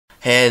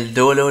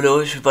Hello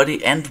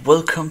everybody, and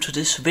welcome to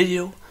this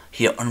video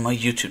here on my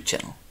YouTube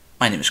channel.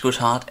 My name is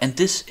Goodheart and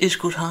this is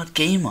Goodheart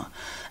Gamer.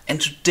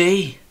 And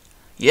today,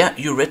 yeah,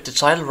 you read the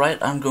title right,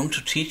 I'm going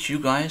to teach you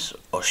guys,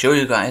 or show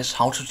you guys,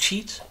 how to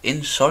cheat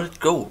in Solid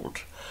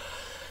Gold.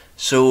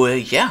 So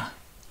yeah,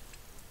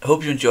 I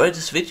hope you enjoyed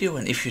this video,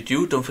 and if you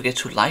do, don't forget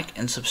to like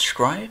and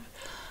subscribe.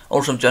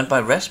 Also I'm joined by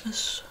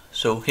Rasmus,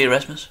 so hey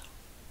Rasmus.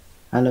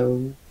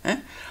 Hello.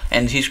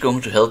 And he's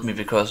going to help me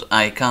because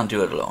I can't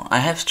do it alone. I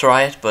have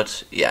tried,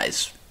 but yeah,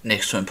 it's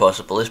next to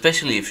impossible,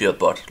 especially if you're a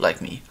bot like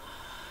me.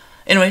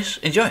 Anyways,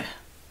 enjoy.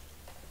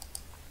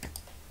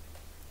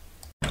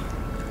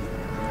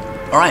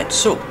 Alright,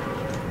 so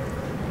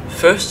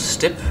first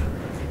step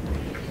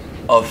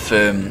of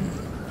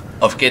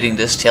getting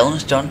this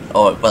challenge done,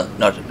 or well,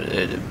 not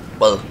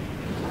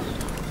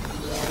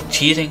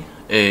cheating.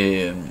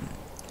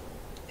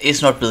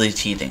 It's not really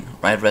cheating,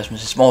 right,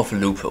 Rasmus? It's more of a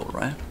loophole,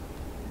 right?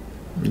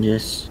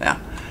 Yes. Yeah.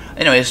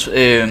 Anyways,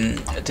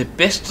 the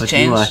best but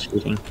chance. You are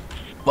cheating.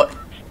 What?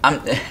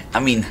 I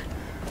mean,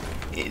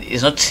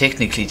 it's not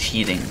technically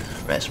cheating,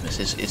 Rasmus.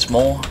 It's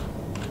more.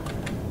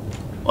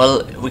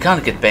 Well, we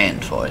can't get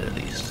banned for it at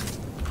least.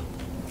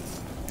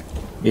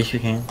 Yes, you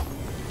can.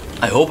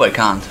 I hope I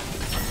can't.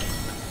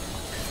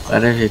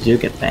 What if you do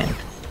get banned?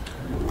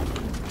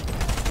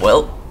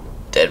 Well,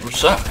 that would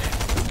suck.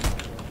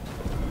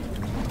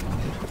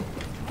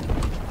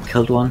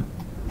 Killed one.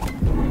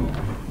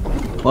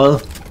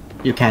 Well,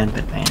 you can't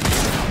get banned.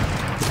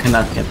 You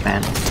cannot get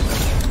banned.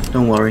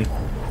 Don't worry.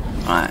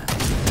 Alright.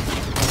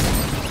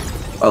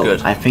 Oh,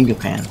 good. I think you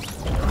can.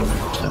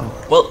 So.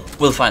 Well,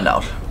 we'll find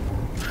out.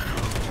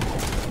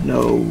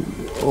 No.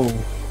 Oh,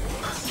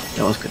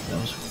 that was good.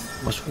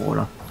 That was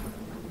water.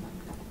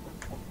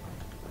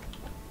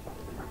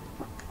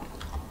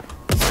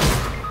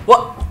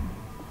 What?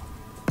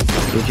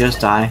 You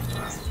just die.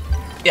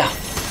 Yeah.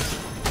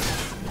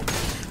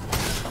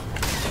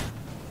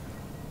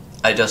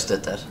 I just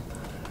did that.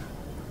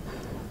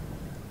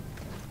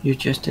 You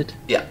just did?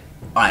 Yeah.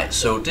 Alright,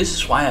 so this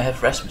is why I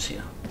have Rasmus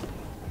here.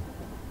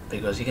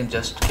 Because he can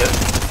just kill.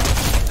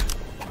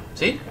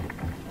 See?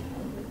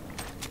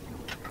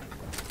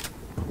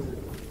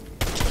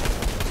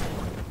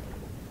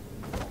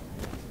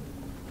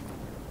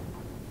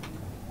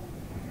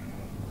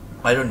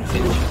 Why don't you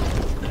finish?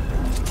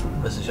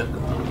 Where's the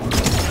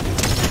shotgun?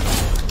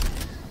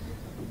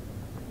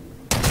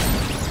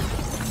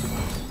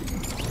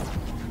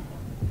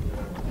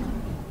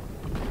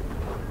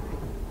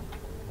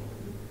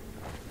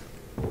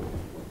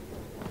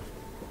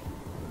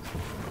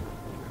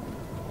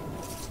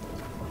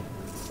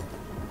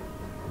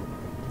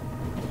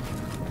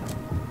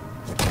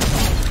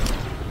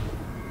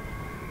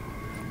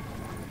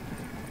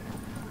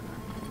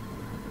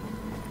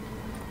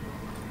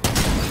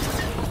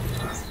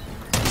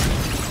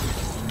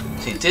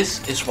 See,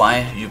 this is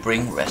why you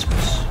bring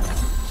Rasmus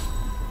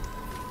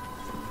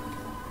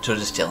to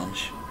this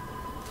challenge.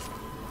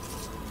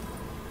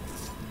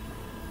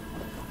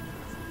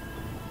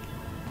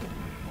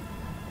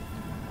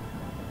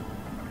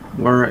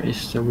 Where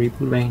is the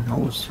reboot lane?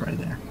 Oh, it's right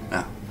there.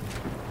 Yeah.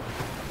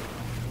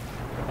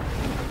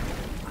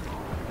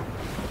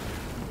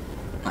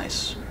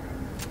 Nice.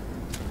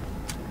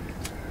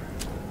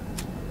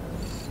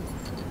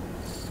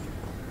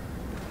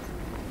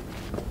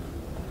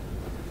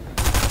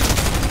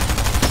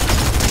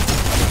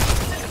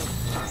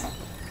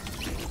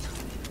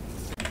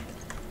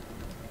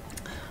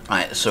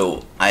 Right,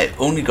 so I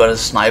only got a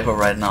sniper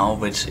right now,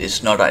 which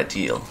is not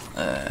ideal.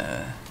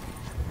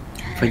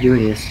 For you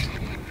it is.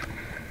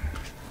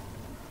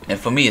 And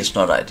for me it's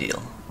not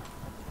ideal.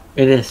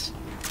 It is.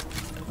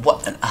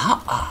 What?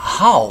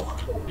 How?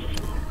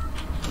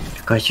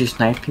 Because you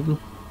snipe people?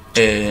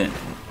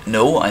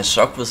 No, I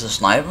suck with a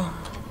sniper.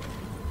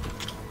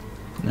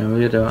 No,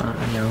 you don't.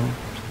 No.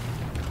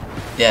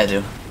 Yeah, I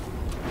do.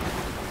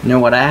 You know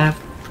what I have?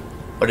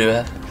 What do you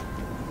have?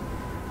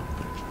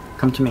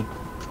 Come to me.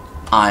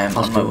 I am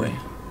on my way.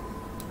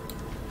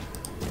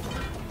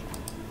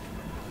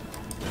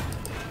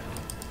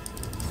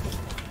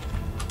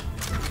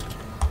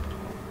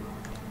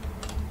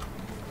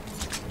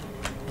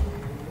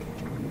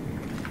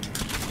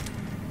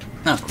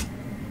 No.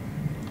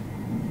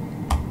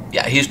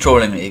 Yeah, he's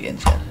trolling me again,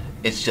 chat.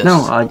 It's just...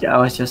 No, I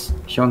was just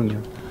showing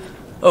you.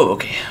 Oh,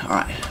 okay,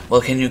 alright.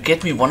 Well, can you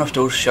get me one of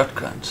those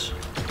shotguns?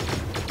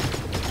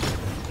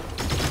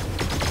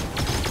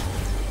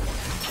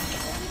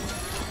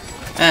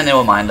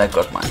 Never mind, I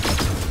got mine.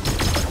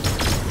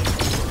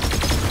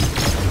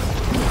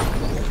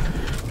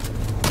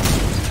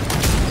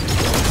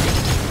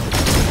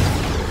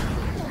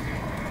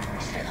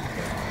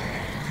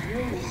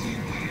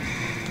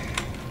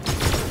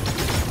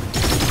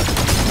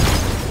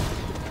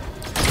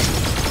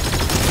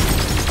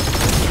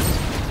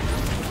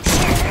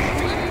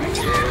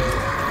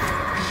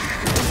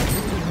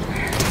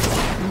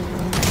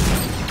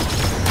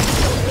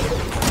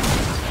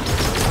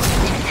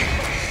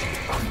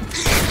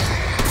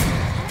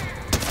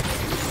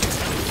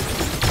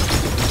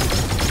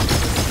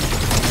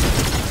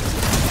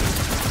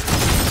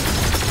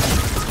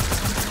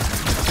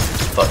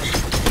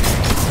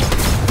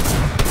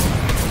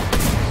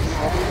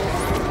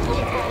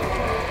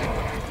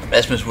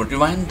 Rasmus, would you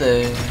mind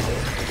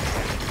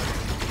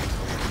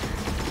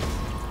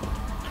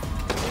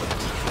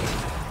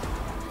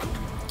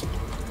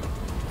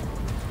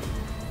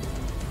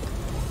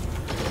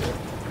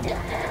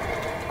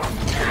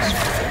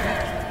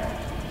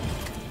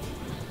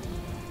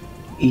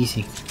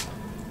Easy.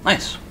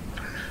 Nice.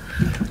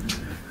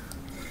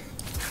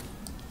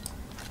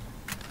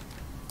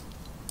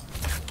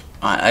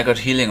 I got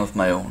healing of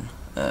my own.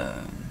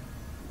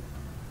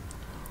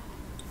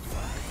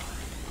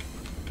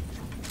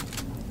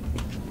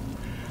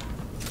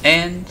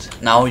 And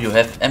now you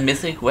have a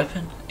mythic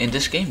weapon in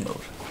this game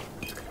mode.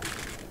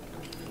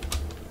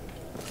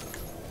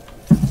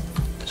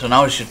 So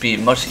now it should be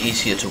much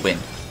easier to win.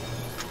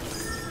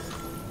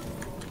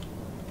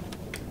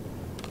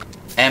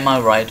 Am I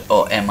right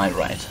or am I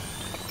right?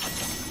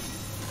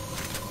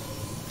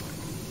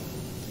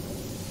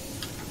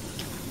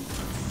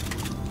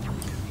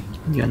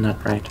 You're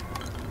not right.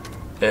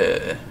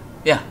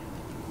 Yeah,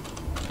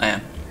 I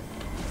am.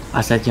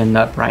 I said you're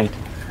not right.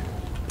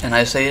 And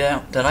I say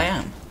that I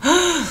am.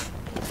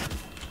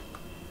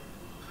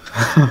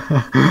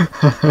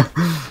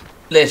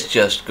 Let's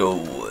just go.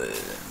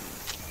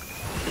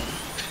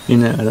 You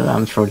know that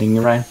I'm trolling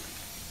you, right?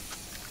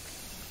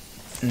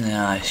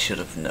 Nah, I should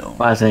have known.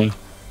 What I say?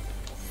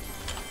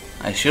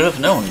 I should have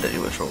known that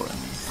you were trolling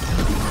me.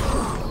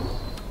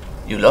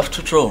 You love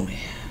to troll me.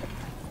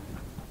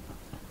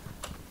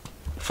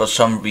 For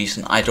some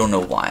reason, I don't know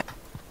why.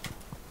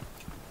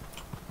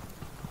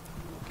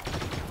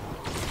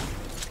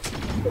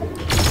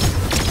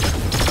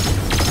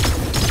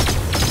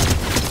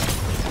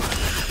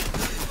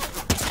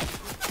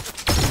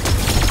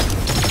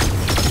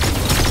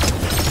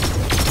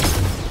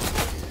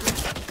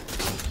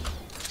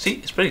 See,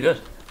 it's pretty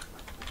good.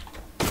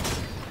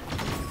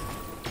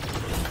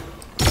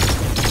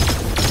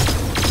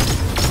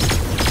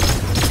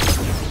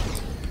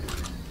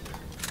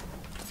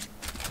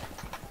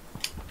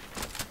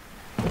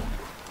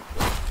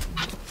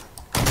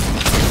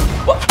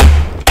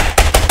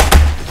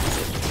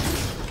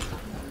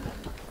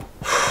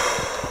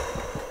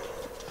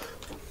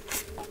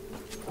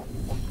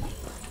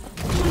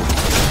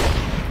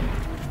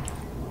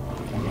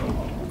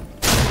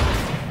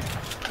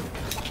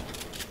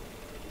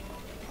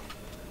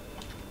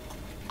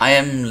 I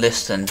am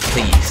less than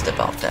pleased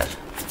about that.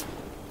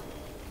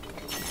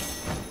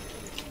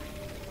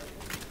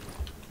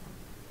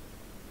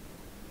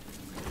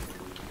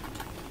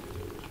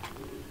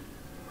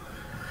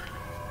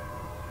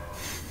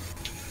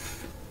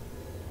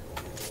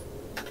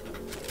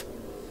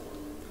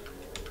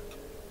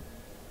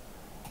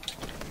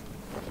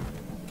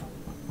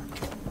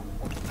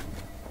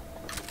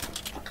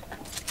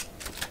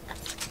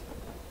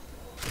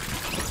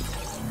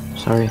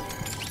 Sorry.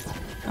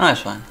 No,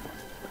 it's fine.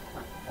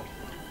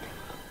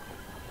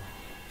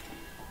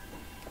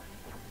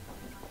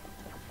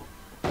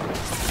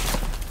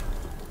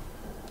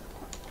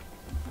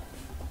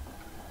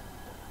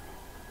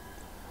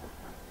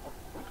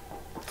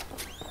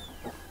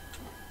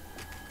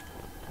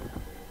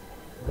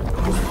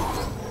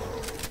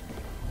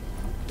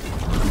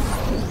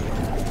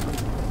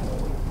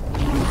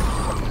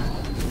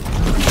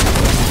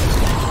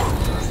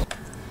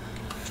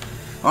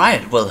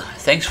 Alright, well,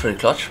 thanks for the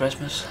clutch,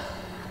 Rasmus.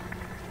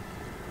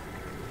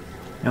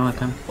 You're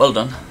welcome. Well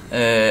done.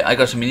 I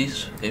got some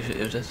minis,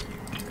 if that's...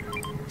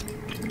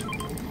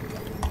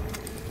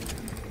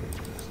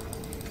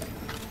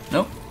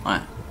 No?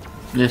 Alright.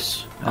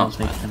 Yes, I'll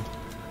take them.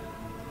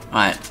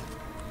 Alright.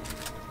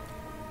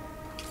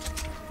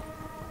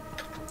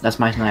 That's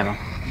my sniper.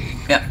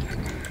 Yeah.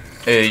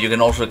 You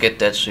can also get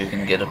that so you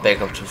can get it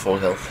back up to full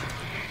health.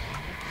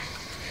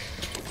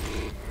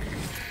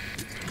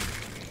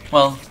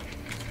 Well...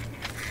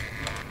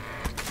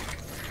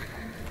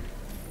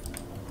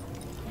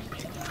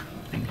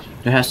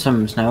 Do you have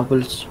some sniper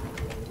bullets?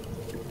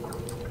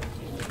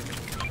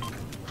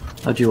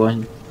 Or do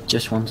you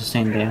just want to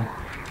stand there?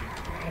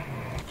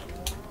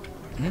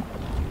 Hmm?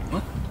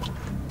 What?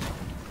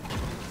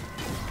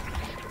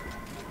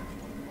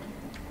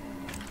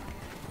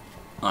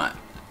 Alright.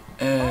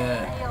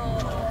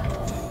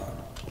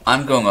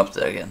 I'm going up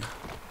there again.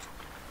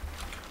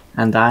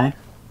 And die?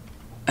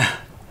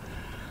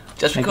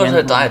 Just because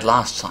I died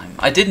last time.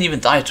 I didn't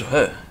even die to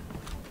her.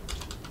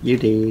 You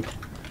did.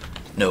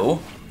 No.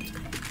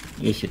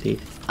 Yes, you did.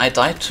 I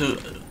died to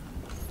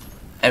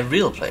a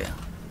real player.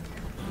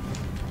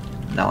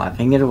 No, I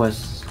think it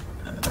was...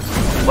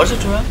 Was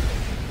it to her?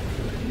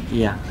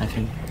 Yeah, I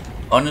think.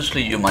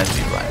 Honestly, you might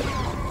be right.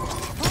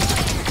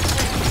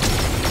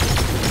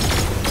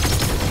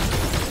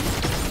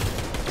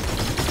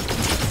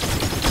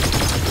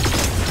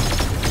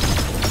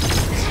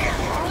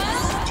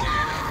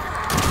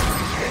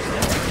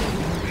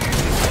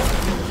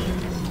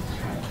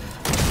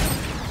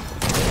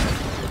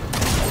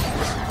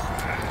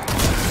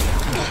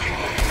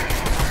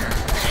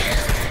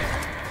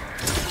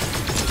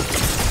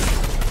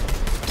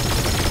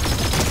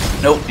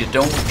 Nope, you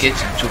don't get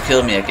to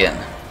kill me again.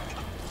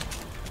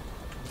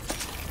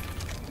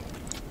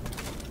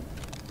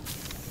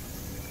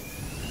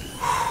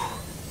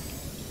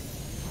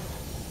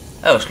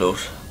 That was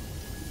close.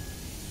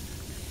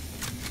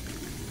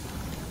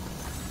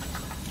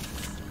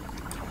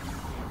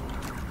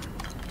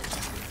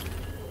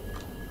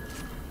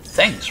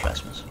 Thanks,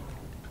 Rasmus.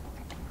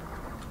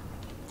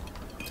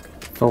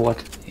 For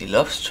what? He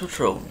loves to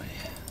troll me.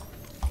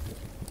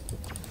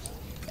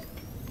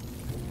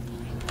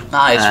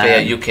 Nah, it's fair.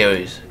 You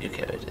carry it. You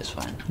carry it. It's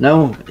fine.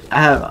 No,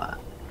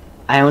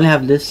 I only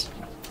have this.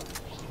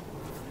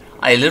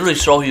 I literally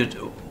saw you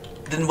do.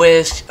 Then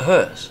where's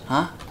hers,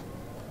 huh?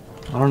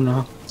 I don't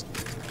know.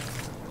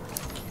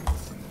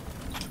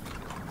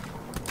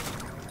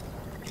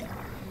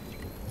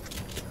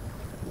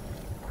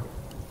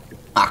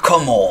 Ah,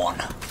 come on.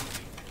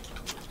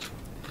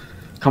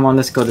 Come on,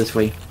 let's go this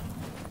way.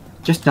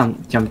 Just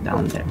jump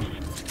down there.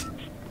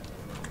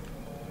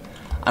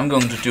 I'm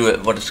going to do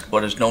it.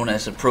 What is known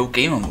as a pro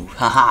gamer move.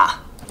 Haha.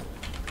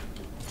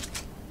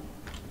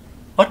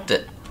 What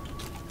the?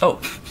 Oh.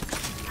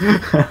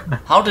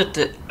 How did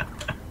the?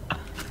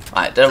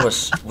 Alright, that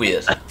was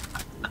weird.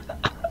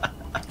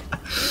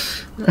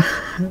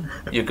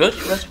 You good,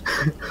 Res?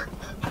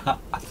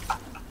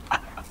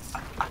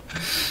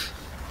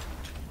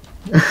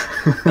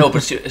 No,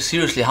 but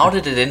seriously, how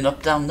did it end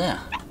up down there?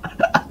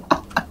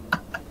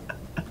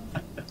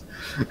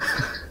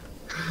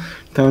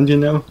 Don't you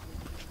know?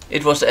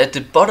 It was at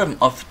the bottom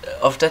of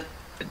that.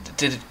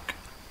 Did it?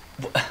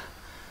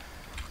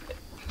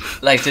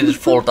 Like, did it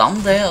fall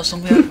down there or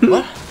something?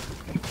 What?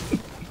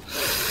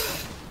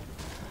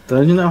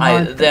 Don't you know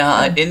how? There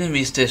are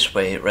enemies this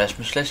way,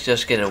 Rasmus. Let's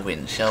just get a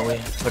win, shall we?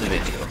 For the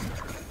video.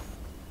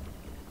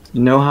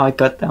 You know how I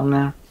got down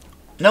there?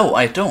 No,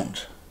 I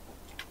don't.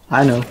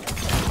 I know.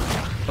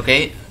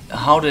 Okay,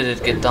 how did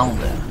it get down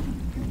there?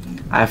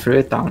 I threw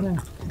it down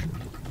there.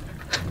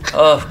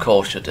 Of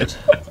course you did.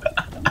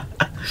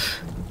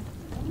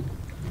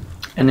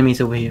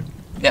 Enemies over here.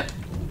 Yep,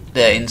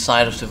 they're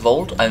inside of the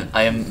vault.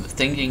 I am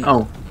thinking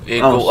Oh.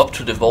 Go up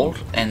to the vault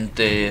and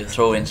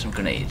throw in some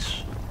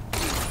grenades.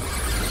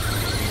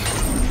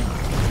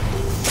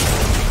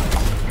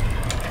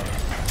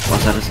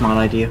 Was that a smart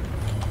idea?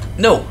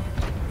 No.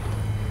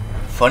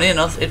 Funny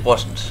enough, it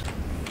wasn't.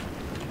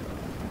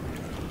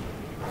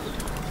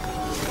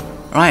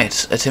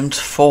 Right, attempt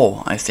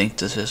 4, I think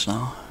this is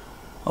now.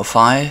 Or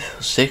 5,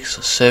 or 6,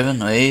 or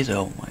 7, or 8,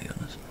 oh my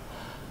goodness.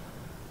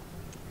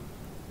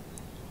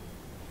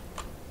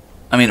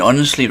 I mean,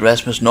 honestly,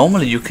 Rasmus,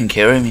 normally you can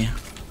carry me,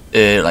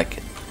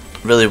 like,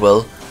 really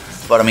well.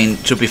 But I mean,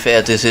 to be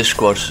fair, this is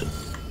squads,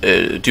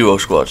 duo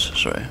squads,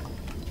 sorry.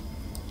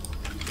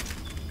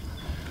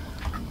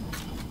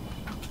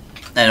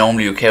 And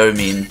normally you carry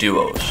me in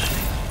duos.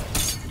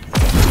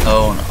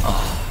 Oh no,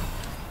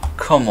 oh.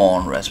 Come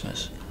on,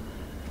 Rasmus.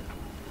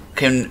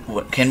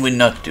 Can we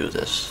not do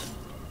this?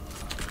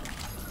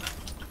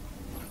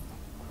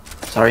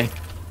 Sorry.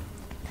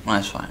 No,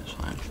 it's fine, it's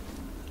fine.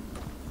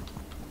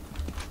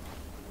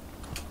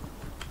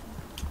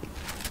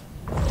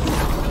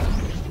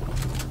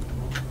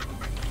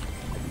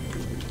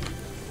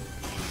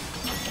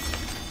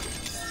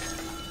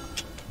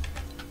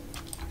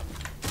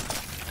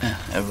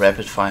 A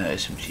rapid fire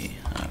SMG.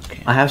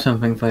 Okay. I have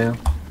something for you.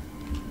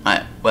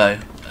 Alright, well,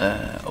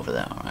 over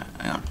there. Alright,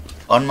 hang on.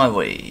 On my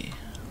way.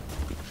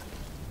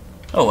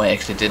 Oh, I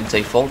actually didn't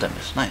take fall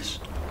damage. Nice.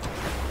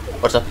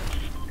 What's up?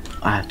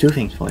 I have 2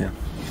 things for you.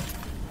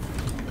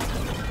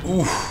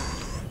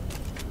 Oof.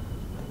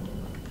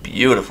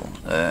 Beautiful.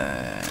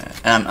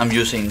 And I'm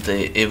using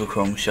the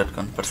Everchrome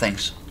shotgun, but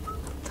thanks.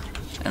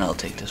 And I'll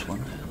take this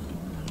one.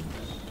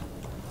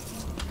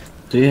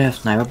 Do you have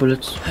sniper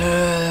bullets?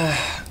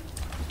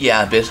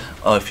 Yeah, a bit.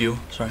 Or a few,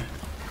 sorry.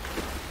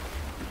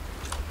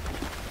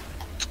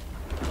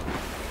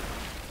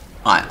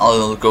 Alright,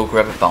 I'll go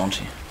grab a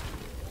bounty.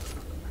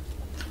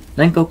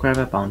 Then go grab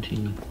a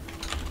bounty.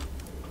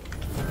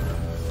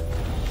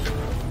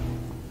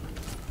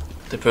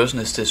 The person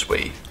is this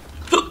way.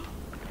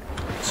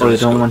 So you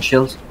don't want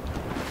shields?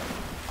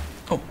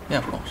 Oh, yeah,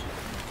 of course.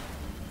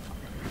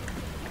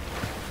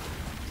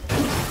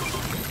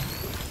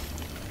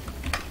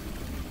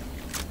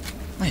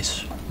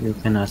 Nice. You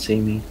cannot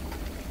see me.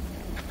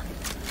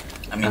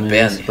 I mean, I'm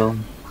barely. invisible.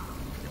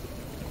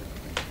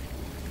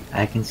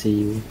 I can see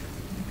you.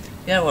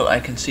 Yeah, well, I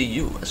can see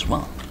you as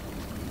well.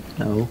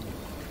 No.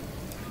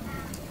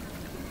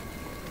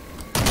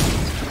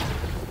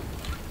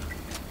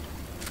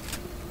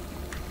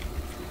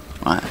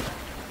 Right.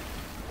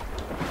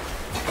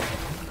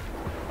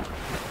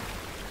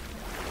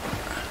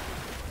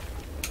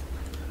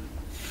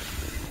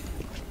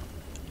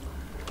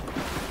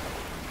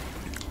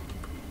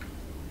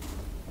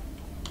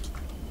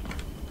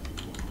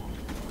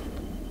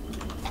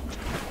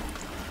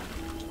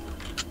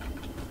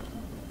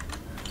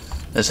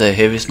 There's a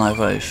heavy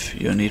sniper if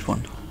you need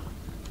one.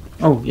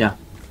 Oh, yeah.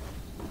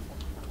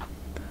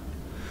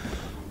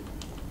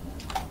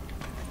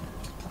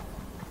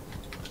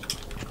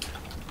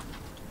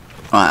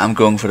 Right, I'm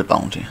going for the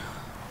bounty.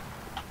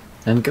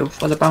 Then go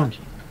for the bounty.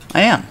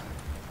 I am.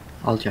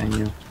 I'll join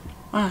you.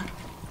 Alright.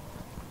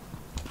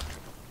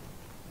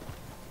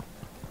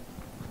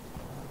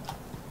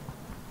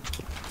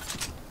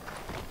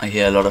 I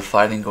hear a lot of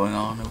fighting going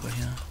on over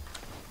here.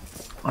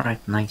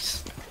 Alright,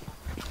 nice.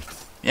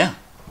 Yeah.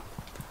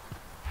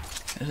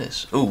 It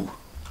is. Ooh.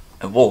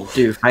 A wolf.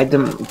 Do you fight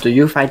them? Or do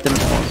you hide?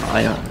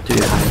 I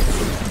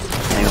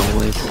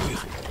always.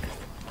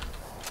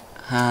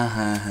 Ha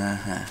ha ha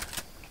ha.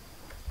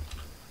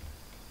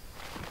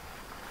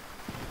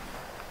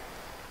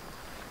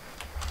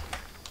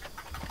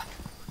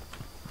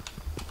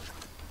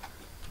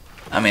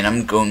 I mean,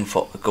 I'm going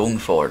for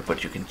it,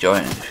 but you can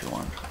join it if you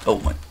want. Oh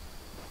my!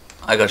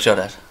 I got shot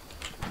at.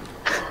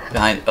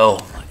 Behind. Oh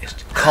my!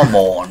 Come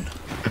on!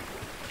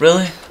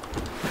 Really?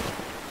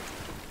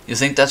 You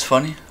think that's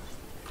funny?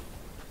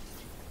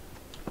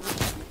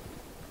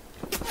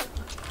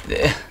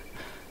 Yeah.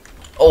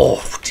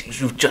 Oh,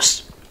 you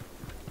just.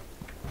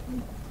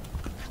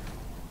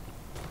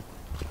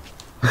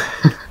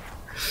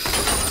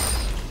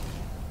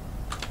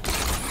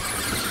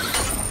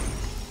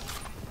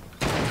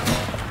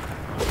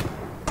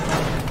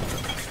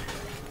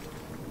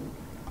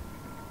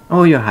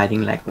 Oh, you're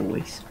hiding like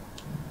always.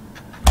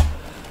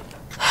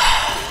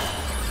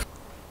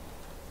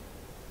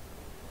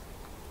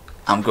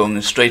 I'm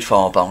going straight for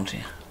our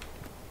bounty.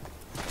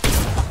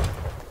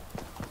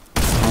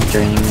 I'm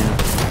joining you.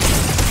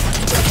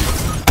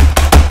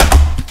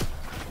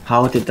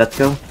 How did that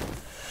go?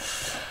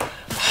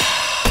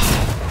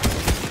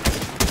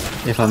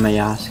 If I may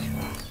ask.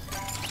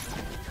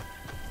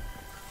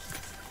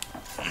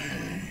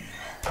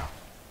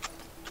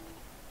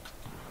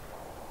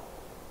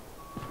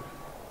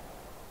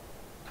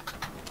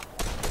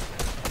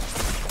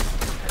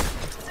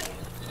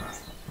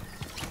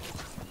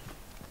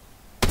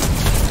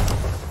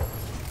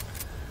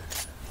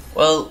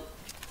 Well,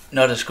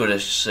 not as good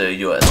as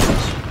US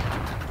was.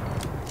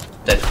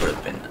 That could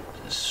have been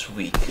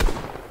sweet.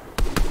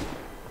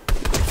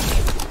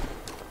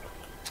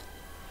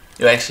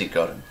 You actually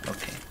got him,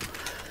 okay.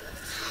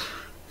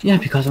 Yeah,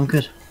 because I'm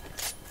good.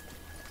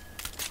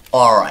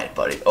 Alright,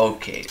 buddy,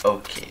 okay.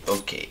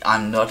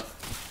 I'm not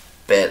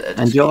bad at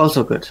And this you're game.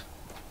 also good.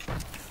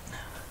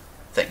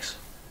 Thanks.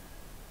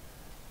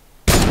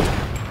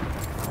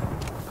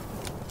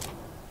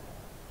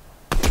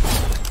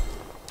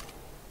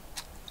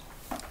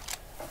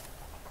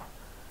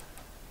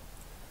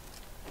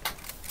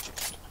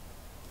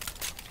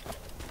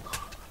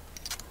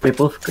 We're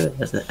both good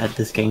at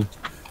this game.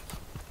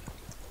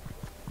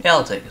 Yeah,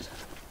 I'll take it.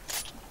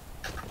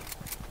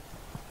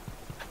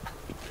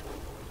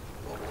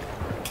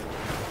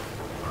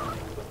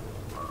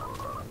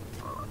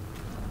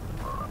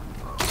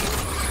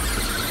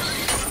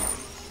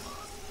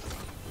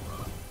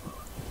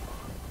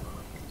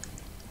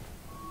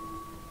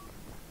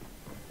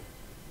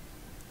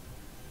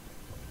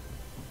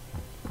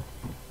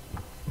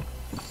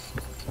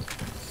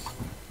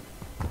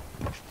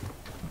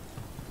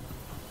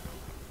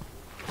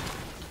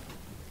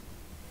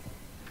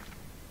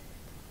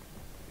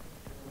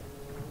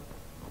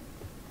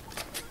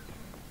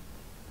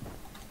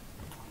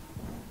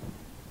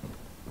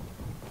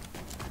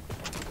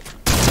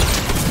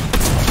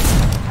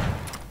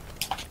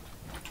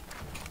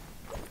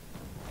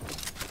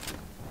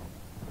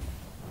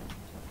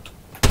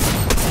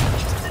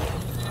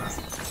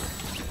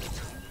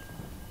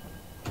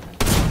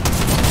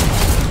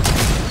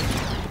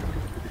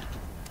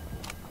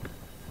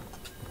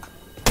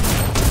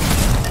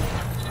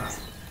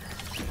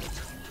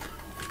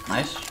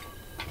 Nice.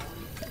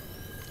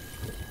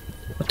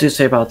 What do you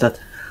say about that?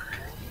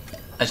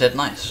 I said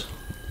nice.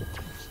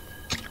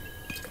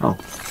 Oh,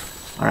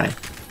 alright.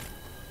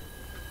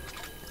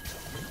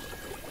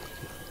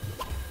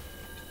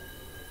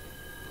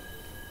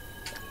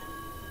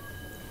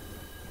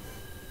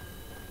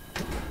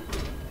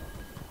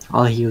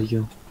 I'll heal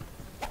you.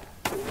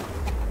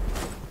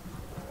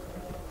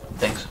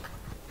 Thanks.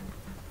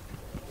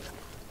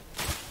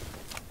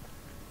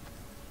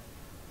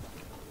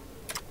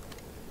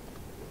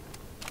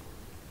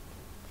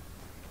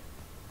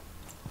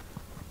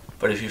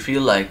 But if you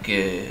feel like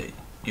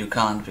you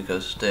can't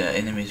because there are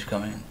enemies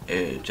coming,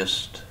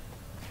 just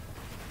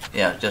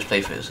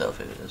play for yourself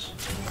if it is.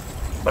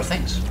 But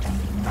thanks.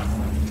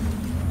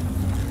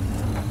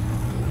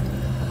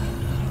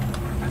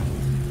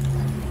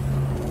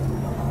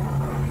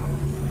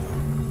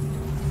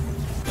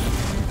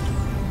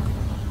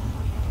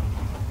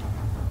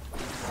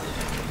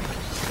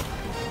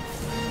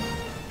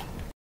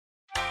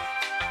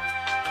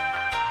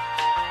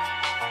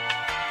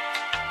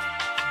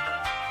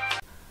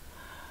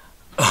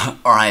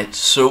 Alright,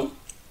 so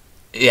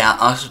yeah,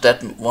 after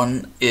that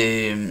one,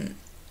 we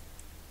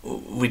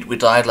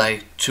died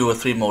like 2 or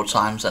 3 more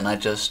times, and I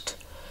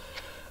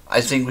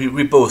think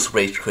we both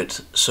rage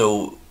quit.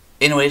 So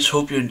anyways,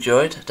 hope you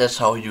enjoyed. That's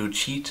how you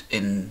cheat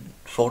in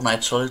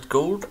Fortnite Solid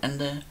Gold,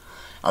 and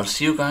I'll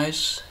see you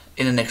guys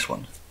in the next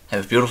one.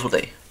 Have a beautiful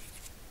day.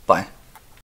 Bye.